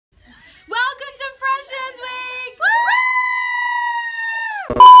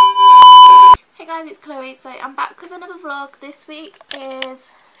guys, it's Chloe. So I'm back with another vlog. This week is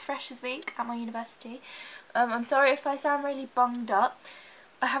Freshers Week at my university. I'm sorry if I sound really bunged up.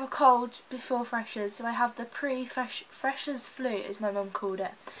 I have a cold before Freshers, so I have the pre-Freshers flu, as my mum called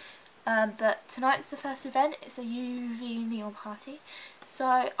it. But tonight's the first event. It's a UV neon party.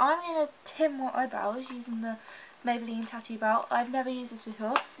 So I'm going to tint my eyebrows using the Maybelline Tattoo Belt. I've never used this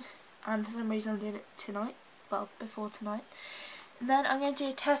before, and for some reason I'm doing it tonight. Well, before tonight. And then I'm going to do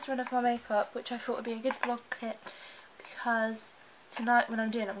a test run of my makeup, which I thought would be a good vlog clip, because tonight when I'm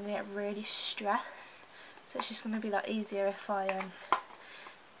doing it, I'm going to get really stressed. So it's just going to be like easier if I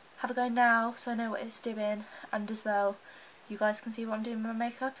have a go now, so I know what it's doing, and as well you guys can see what I'm doing with my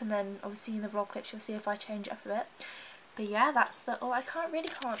makeup, and then obviously in the vlog clips you'll see if I change it up a bit. But yeah, that's the, oh, I can't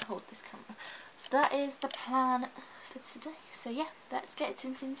hold this camera. So that is the plan for today. So yeah, let's get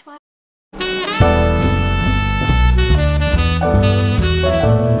into my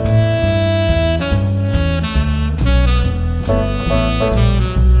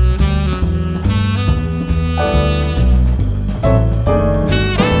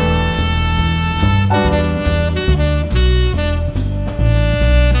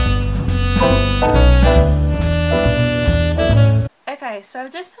Okay, so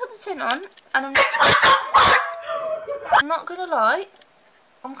I've just put the tint on, and I'm not gonna lie,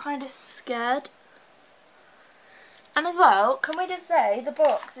 I'm kind of scared. And as well, can we just say, the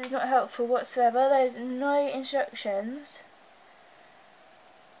box is not helpful whatsoever. There's no instructions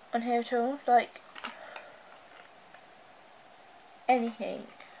on here at all, like anything.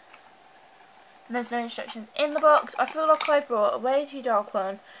 And there's no instructions in the box. I feel like I brought a way too dark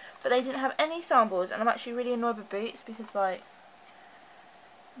one, but they didn't have any samples, and I'm actually really annoyed with Boots because, like,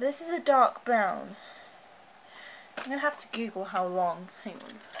 this is a dark brown. I'm going to have to Google how long. Hang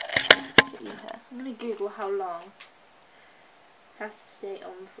on. I'm going to Google how long it has to stay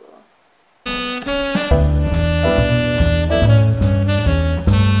on for.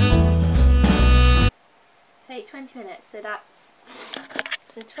 Take 20 minutes, so that's...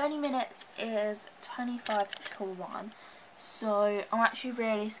 So 20 minutes is 25 to 1. So I'm actually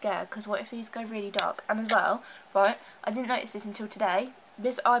really scared, because what if these go really dark? And as well, right, I didn't notice this until today.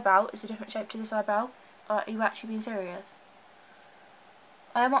 This eyebrow is a different shape to this eyebrow. Are you actually being serious?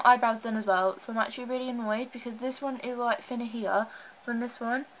 I have my eyebrows done as well, so I'm actually really annoyed because this one is like thinner here than this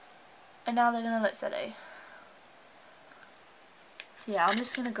one, and now they're gonna look silly. So yeah, I'm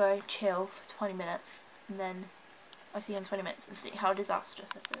just gonna go chill for 20 minutes, and then I'll see you in 20 minutes and see how disastrous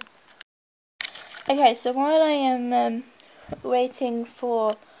this is. Okay, so while I am waiting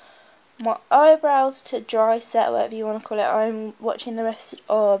for my eyebrows to dry set, whatever you want to call it, I'm watching the rest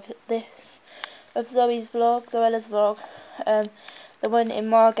of Zoe's vlog, Zoella's vlog, the one in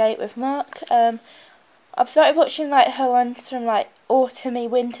Margate with Mark. I've started watching like her ones from like autumny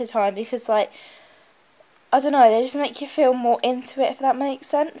winter time, because like, I don't know, they just make you feel more into it, if that makes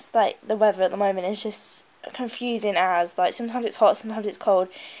sense. Like, the weather at the moment is just confusing as, like, sometimes it's hot, sometimes it's cold.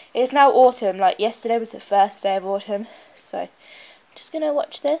 It's now autumn, like yesterday was the first day of autumn, so just gonna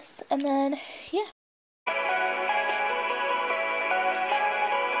watch this, and then yeah.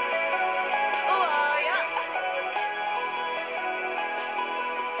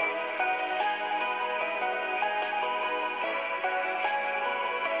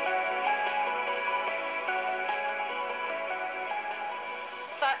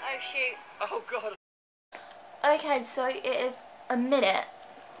 Oh shoot. Oh god. Okay, so it is a minute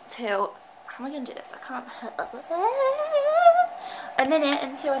till, how am I going to do this? I can't. A minute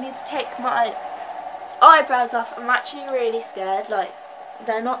until I need to take my eyebrows off. I'm actually really scared. Like,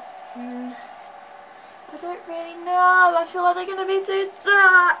 they're not, I don't really know. I feel like they're going to be too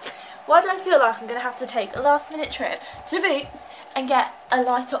dark. Why do I feel like I'm going to have to take a last minute trip to Boots and get a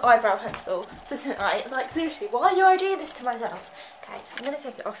lighter eyebrow pencil for tonight? Like, seriously, why do I do this to myself? Okay, I'm going to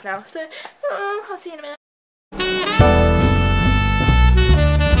take it off now. So, I'll see you in a minute.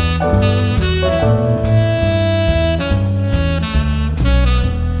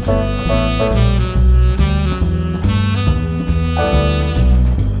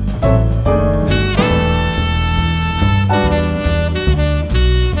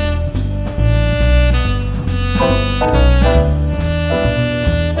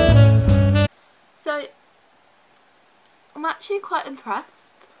 So, I'm actually quite impressed.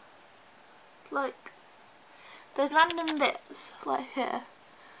 Like, there's random bits, like here,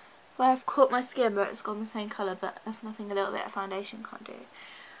 where I've caught my skin but it's gone the same colour, but that's nothing a little bit of foundation can't do.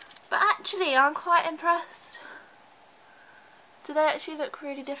 But actually, I'm quite impressed. Do they actually look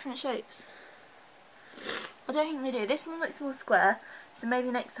really different shapes? I don't think they do. This one looks more square, so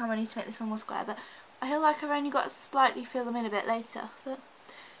maybe next time I need to make this one more square, but I feel like I've only got to slightly fill them in a bit later. But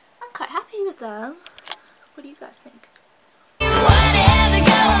I'm quite happy with them. What do you guys think?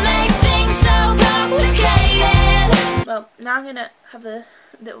 Well, now I'm going to have a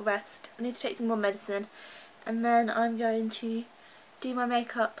little rest. I need to take some more medicine. And then I'm going to do my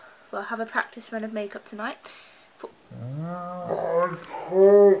makeup. Well, have a practice run of makeup tonight. Have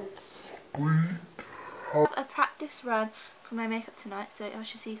a practice run for my makeup tonight. So I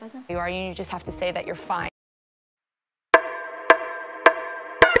should see you guys now. You just have to say that you're fine.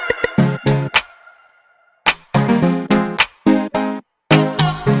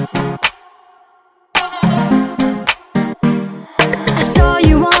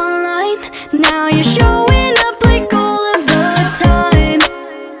 Now you're showing up like all of the time.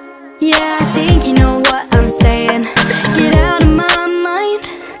 Yeah, I think you know what I'm saying. Get out of my mind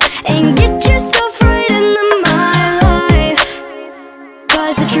and get yourself right into my life.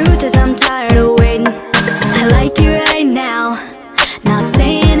 Cause the truth is I'm tired of waiting. I like you right now, not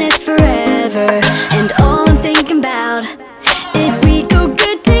saying it's forever. And all I'm thinking about is we go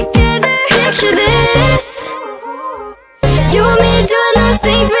good together. Picture this, you and me doing those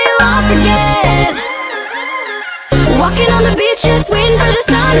things we won't forget. Walking on the beach just waiting for the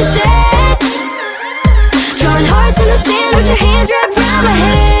sun to set. Drawing hearts in the sand with your hands wrapped around my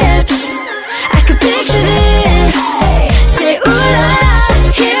hips. I could picture this. Say ooh la la,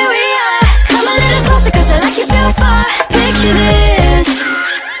 here we are. Come a little closer cause I like you so far. Picture this,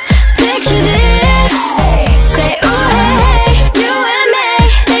 picture this. Say ooh hey hey, you and me.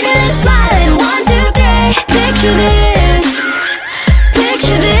 Baby let's smile in 1, 2, 3. Picture this,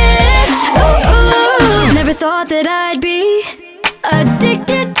 picture this. Ooh, ooh. Never thought that I'd be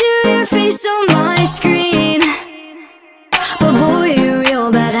addicted to your face on my screen. But boy, a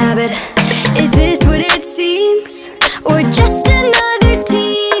real bad habit. Is this what it seems? Or just another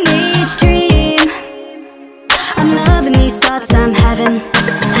teenage dream? I'm loving these thoughts I'm having.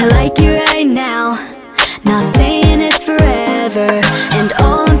 I like you right now, not saying it's forever. And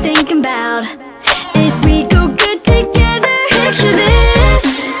all I'm thinking about is we go good together. Picture this,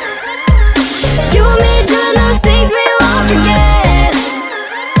 you and me doing those things we won't forget.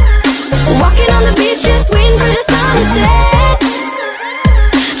 Walking on the beach just waiting for the sun to set.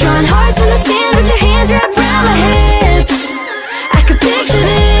 Drawing hearts in the sand with your hands wrapped around my hips. I could picture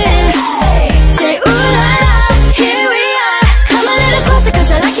this. Say ooh la la, here we are. Come a little closer cause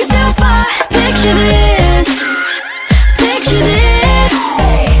I like you so far. Picture this, picture this.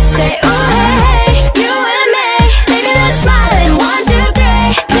 Say ooh hey hey, you and me. Baby let's smile in 1, 2,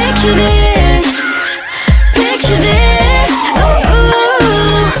 3. Picture this, picture this. Ooh,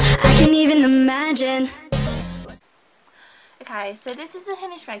 ooh. I can even imagine. Okay, so this is the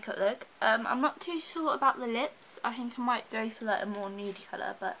finished makeup look. I'm not too sure about the lips. I think I might go for like a more nudie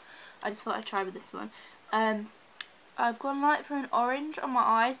colour, but I just thought I'd try with this one. I've gone light for an orange on my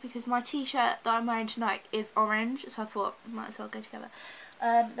eyes because my t-shirt that I'm wearing tonight is orange, so I thought might as well go together.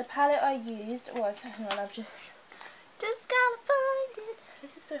 The palette I used was, hang on, I've just gotta find it.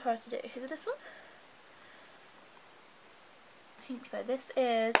 This is so hard to do. Is it this one? I think so. This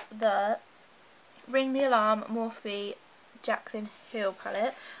is the Ring the Alarm Morphe Jaclyn Hill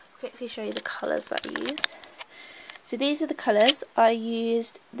palette. I'll quickly show you the colours that I used. So these are the colours. I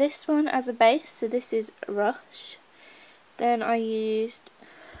used this one as a base, so this is Rush. Then I used,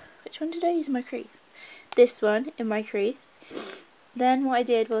 which one did I use in my crease? This one in my crease. Then what I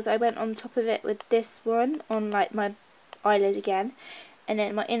did was I went on top of it with this one on like my eyelid again, and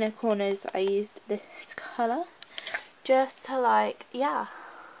then my inner corners I used this colour just to like, yeah,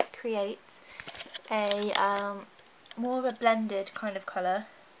 create a more of a blended kind of colour,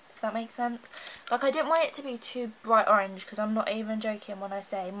 if that makes sense. Like I didn't want it to be too bright orange, because I'm not even joking when I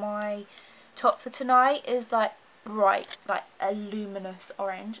say my top for tonight is like bright, like a luminous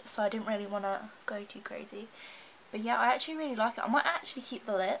orange, so I didn't really want to go too crazy. But yeah, I actually really like it. I might actually keep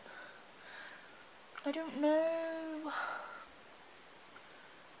the lip. I don't know.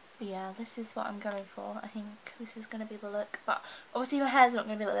 But yeah, this is what I'm going for. I think this is going to be the look. But obviously my hair's not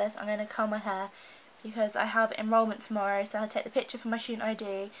going to be like this. I'm going to curl my hair because I have enrollment tomorrow. So I'll take the picture for my student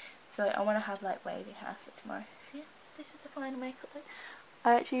ID. So I want to have like wavy hair for tomorrow. So yeah, this is the final makeup look.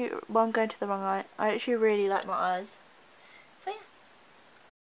 Well, I'm going to the wrong eye. I actually really like my eyes. So yeah.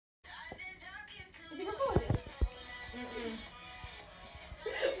 Is it recording?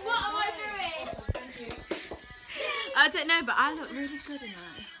 What am I doing? Thank you. I don't know, but I look really good in that.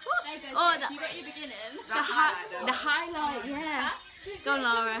 Oh, you got your beginning. The highlight, yeah. Go on,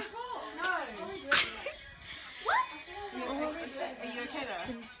 Laura. No. What? Are you okay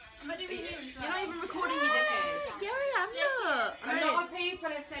though? You're not even recording, you dickhead. Yeah, I am. Look. A lot of people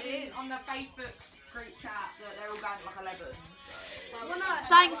have said it on the Facebook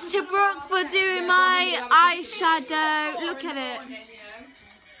Thanks to Brooke for doing my eyeshadow. Look at it.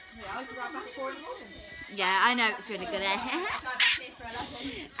 Yeah, I know it's really good.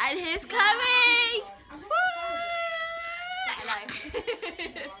 And here's Chloe. Hello.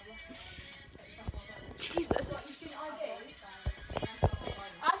 Jesus.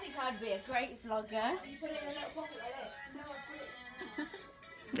 I think I'd be a great vlogger.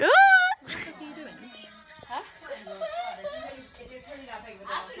 What are you doing? Huh?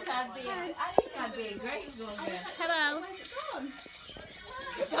 I think I'd be a great vlogger. Hello.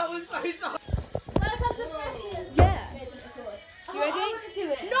 That was so soft. Yeah. You ready? I want to do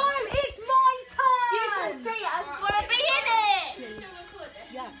it. No, it's my turn. You can say it. I just want to be in it.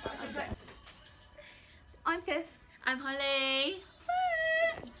 Yeah. I'm Tiff. I'm Holly.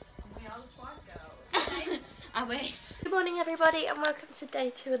 I wish. Good morning, everybody, and welcome to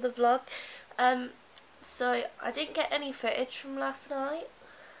day 2 of the vlog. So I didn't get any footage from last night,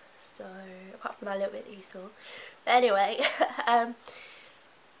 so apart from my little bit that you saw. But anyway,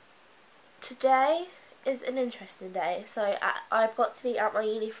 today is an interesting day. So I've got to be at my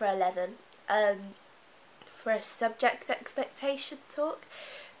uni for 11 for a subject expectation talk.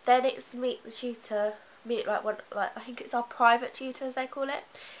 Then it's meet the tutor, I think it's our private tutor as they call it.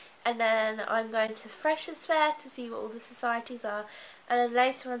 And then I'm going to Freshers Fair to see what all the societies are. And then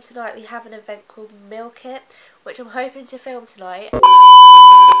later on tonight we have an event called Meal Kit, which I'm hoping to film tonight.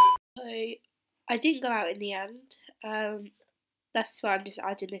 So I didn't go out in the end. That's why I'm just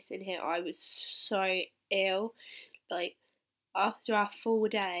adding this in here. I was so ill. Like, after our full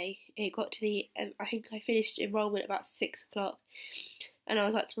day, it got to and I think I finished enrolment about 6 o'clock. And I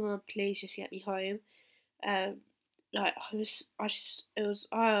was like to my mum, please just get me home. Like I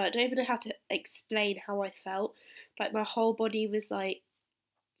don't even know how to explain how I felt. Like my whole body was like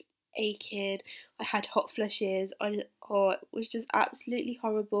aching. I had hot flushes. It was just absolutely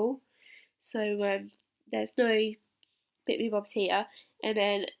horrible. So there's no bit me bobs here. And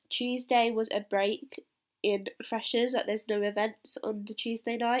then Tuesday was a break in Freshers. Like there's no events on the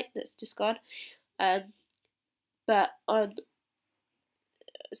Tuesday night. That's just gone.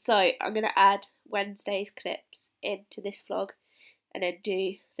 So I'm gonna add Wednesday's clips into this vlog and then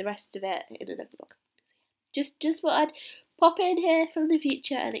do the rest of it in another vlog. So yeah, just thought I'd pop in here from the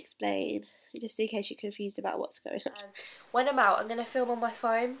future and explain, just in case you're confused about what's going on. When I'm out, I'm going to film on my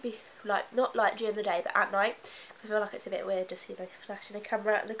phone, not like during the day but at night, because I feel like it's a bit weird just, you know, flashing a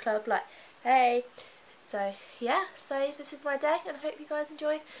camera out in the club like, hey. So yeah, so this is my day and I hope you guys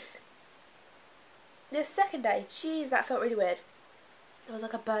enjoy this second day. Jeez, that felt really weird. It was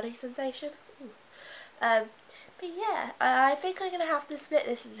like a burning sensation. But yeah, I think I'm going to have to split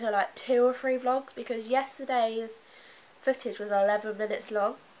this into like 2 or 3 vlogs because yesterday's footage was 11 minutes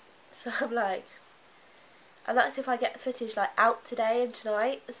long. So I'm like, and that's if I get footage like out today and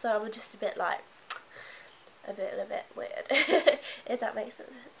tonight. So I'm just a bit weird, if that makes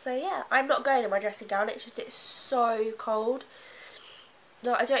sense. So yeah, I'm not going in my dressing gown. It's so cold.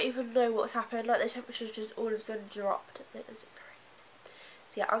 No, I don't even know what's happened. Like the temperature's just all of a sudden dropped. It was freezing.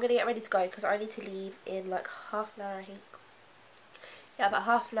 So yeah, I'm going to get ready to go because I need to leave in like half an hour, I think. Yeah, about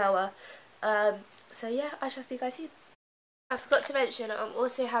half an hour. So yeah, I shall see you guys soon. I forgot to mention, I'm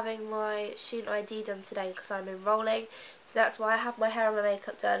also having my student ID done today because I'm enrolling. So that's why I have my hair and my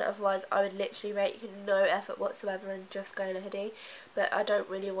makeup done. Otherwise, I would literally make no effort whatsoever and just go in a hoodie. But I don't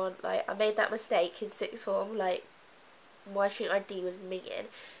really want, like, I made that mistake in sixth form. Like, my student ID was minging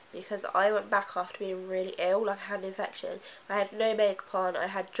because I went back after being really ill, like I had an infection. I had no makeup on, I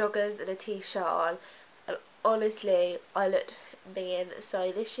had joggers and a t-shirt on, and honestly, I looked minging.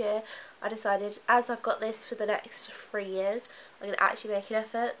 So this year, I decided, as I've got this for the next 3 years, I'm going to actually make an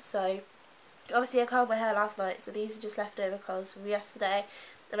effort. So, obviously I curled my hair last night, so these are just leftover curls from yesterday,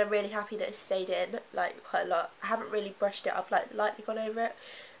 and I'm really happy that it stayed in, like, quite a lot. I haven't really brushed it, I've, like, lightly gone over it,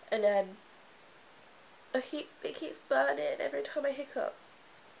 and it keeps burning every time I hiccup.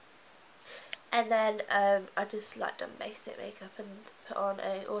 And then I just like done basic makeup and put on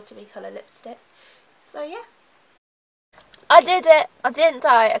a autumny colour lipstick. So yeah. I did it! I didn't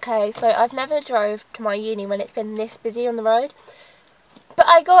die. Okay, so I've never drove to my uni when it's been this busy on the road. But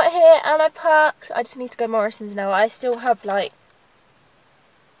I got here and I parked. I just need to go Morrison's now. I still have like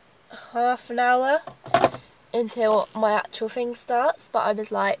half an hour until my actual thing starts. But I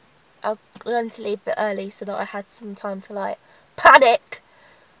was like, I'm going to leave a bit early so that I had some time to like panic.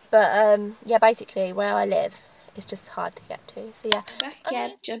 But yeah, basically where I live is just hard to get to. So yeah, back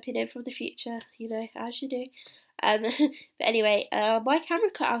again, jumping in from the future, you know, as you do. But anyway, my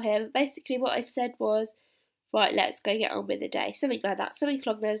camera cut out here. Basically what I said was, right, let's go get on with the day. Something like that, something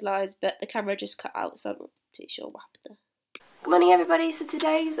along those lines, but the camera just cut out, so I'm not too sure what happened there. Good morning everybody, so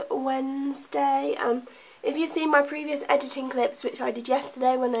today's Wednesday. If you've seen my previous editing clips, which I did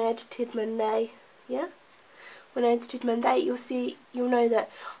yesterday when I edited Monday, when I edited Monday, you'll know that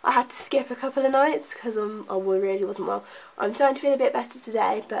I had to skip a couple of nights because I really wasn't well. I'm starting to feel a bit better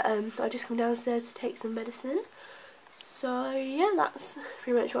today, but I just come downstairs to take some medicine. So yeah, that's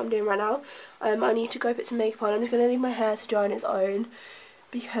pretty much what I'm doing right now. I need to go put some makeup on. I'm just going to leave my hair to dry on its own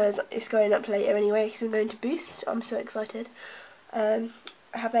because it's going up later anyway, because I'm going to Boost. I'm so excited. I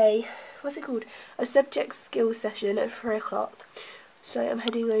have a, what's it called? A subject skills session at 3 o'clock. So I'm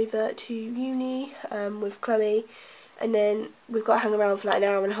heading over to uni with Chloe, and then we've got to hang around for like an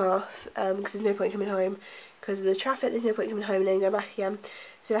hour and a half because there's no point coming home because of the traffic. There's no point coming home and then go back again.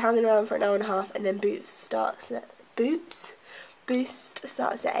 So we're hanging around for an hour and a half, and then Boost starts at 8.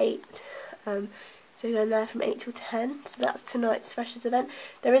 So we're going there from 8 till 10. So that's tonight's Freshers event.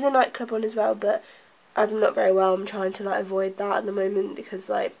 There is a nightclub on as well, but as I'm not very well, I'm trying to like avoid that at the moment because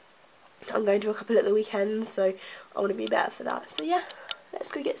like I'm going to a couple at the weekends, so I want to be better for that. So yeah,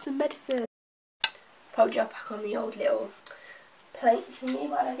 let's go get some medicine. Probably jump back on the old little plate thingy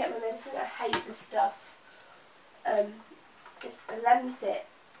while I get my medicine. I hate this stuff. It's the Lemsip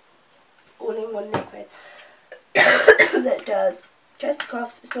all-in-one liquid that does chest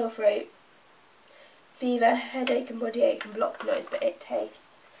coughs, sore throat, fever, headache and body ache and blocked nose, but it tastes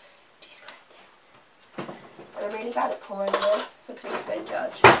disgusting. And I'm really bad at pouring this, so please don't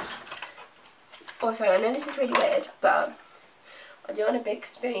judge. Also, I know this is really weird, but I do it on a big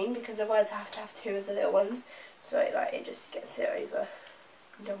spoon because otherwise I have to have 2 of the little ones, so like it just gets it over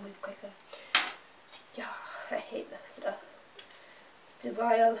and done with quicker. Yeah, I hate this stuff. It's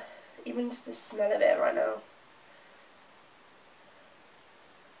vile, even just the smell of it right now.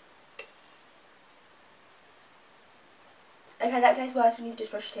 Okay, that tastes worse when you've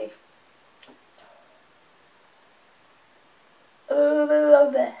just brushed your teeth.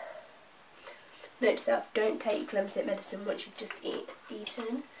 Note to self, don't take Lemsip medicine once you've just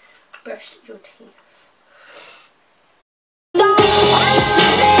eaten, brushed your teeth.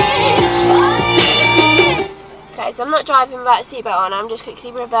 Okay, so I'm not driving without a seatbelt on, I'm just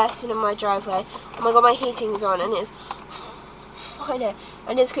quickly reversing in my driveway. Oh my god, my heating's on and it's... I know.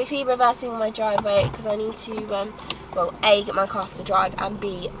 I'm just quickly reversing in my driveway because I need to, well, A, get my car off the drive, and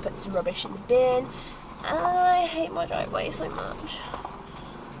B, put some rubbish in the bin. I hate my driveway so much.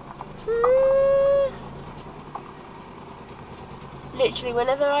 Literally,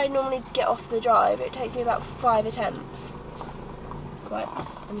 whenever I normally get off the drive, it takes me about 5 attempts. Right,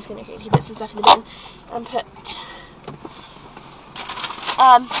 I'm just going to quickly put some stuff in the bin and put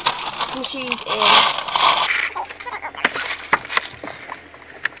some shoes in.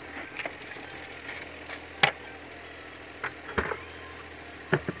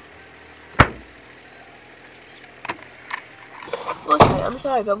 Also, I'm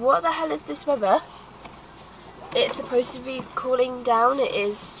sorry, but what the hell is this weather? It's supposed to be cooling down. It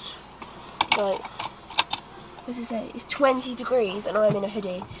is like, what does it say? It's 20 degrees and I'm in a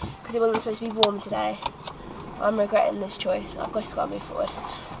hoodie because it wasn't supposed to be warm today. I'm regretting this choice. I've just got to move forward.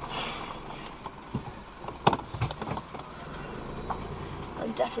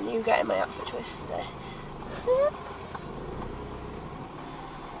 I'm definitely regretting my outfit choice today.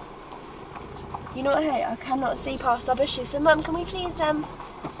 You know what I hate? I cannot see past our bushes. So Mum, can we please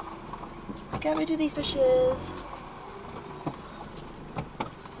get rid of these bushes?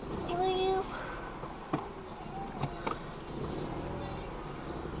 Please.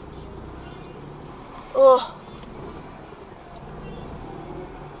 Oh.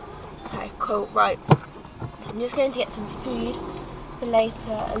 Okay, cool, right. I'm just going to get some food for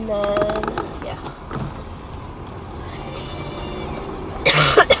later and then, yeah.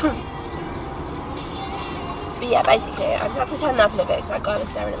 But yeah, basically, I just had to turn that up a little bit because that guy was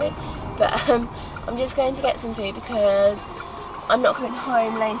staring at me. But I'm just going to get some food because I'm not coming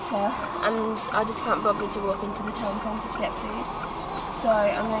home later and I just can't bother to walk into the town centre to get food. So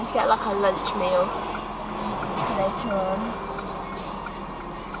I'm going to get like a lunch meal for later on.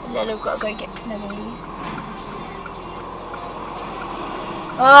 And then I've got to go get Chloe.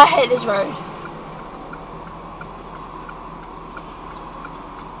 Oh, I hate this road.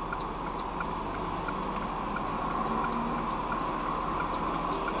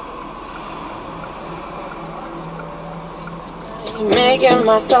 Making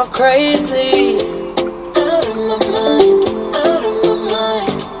myself crazy, out of my mind, out of my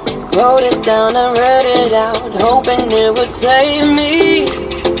mind. Wrote it down and read it out, hoping it would save me.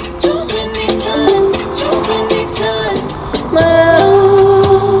 Too many times, my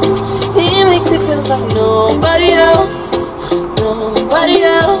love, he makes it feel feel like nobody else, nobody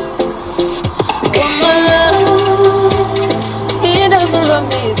else want my love. He doesn't love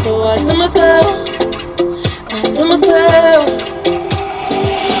me, so I tell myself,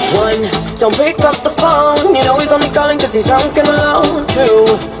 one, don't pick up the phone. You know he's only calling cause he's drunk and alone. Two,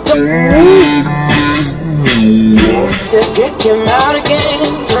 don't kick him out again.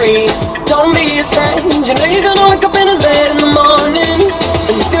 Three, don't be a strange. You know you're gonna wake up in his bed in the morning,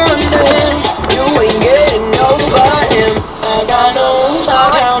 and if you're under him, you ain't getting over him. I got no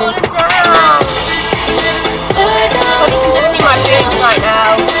stop counting. I got no see my face right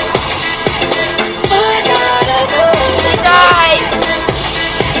now.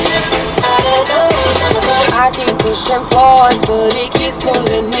 I keep pushing forwards, but he keeps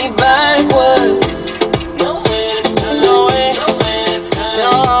pulling me backwards. Nowhere to turn, nowhere to turn.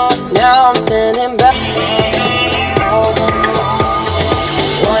 No, now I'm standing back.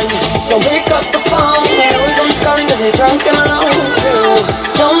 One, don't pick up the phone. You know he's only calling cause he's drunk and alone. Two,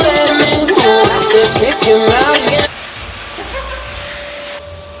 don't let him in. You'll have to kick him out again.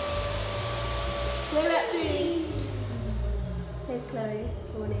 Here's Chloe,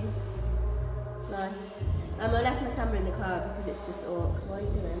 morning. Life. I left my camera in the car because it's just orcs. What are you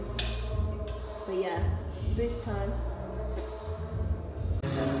doing? But yeah, boost time.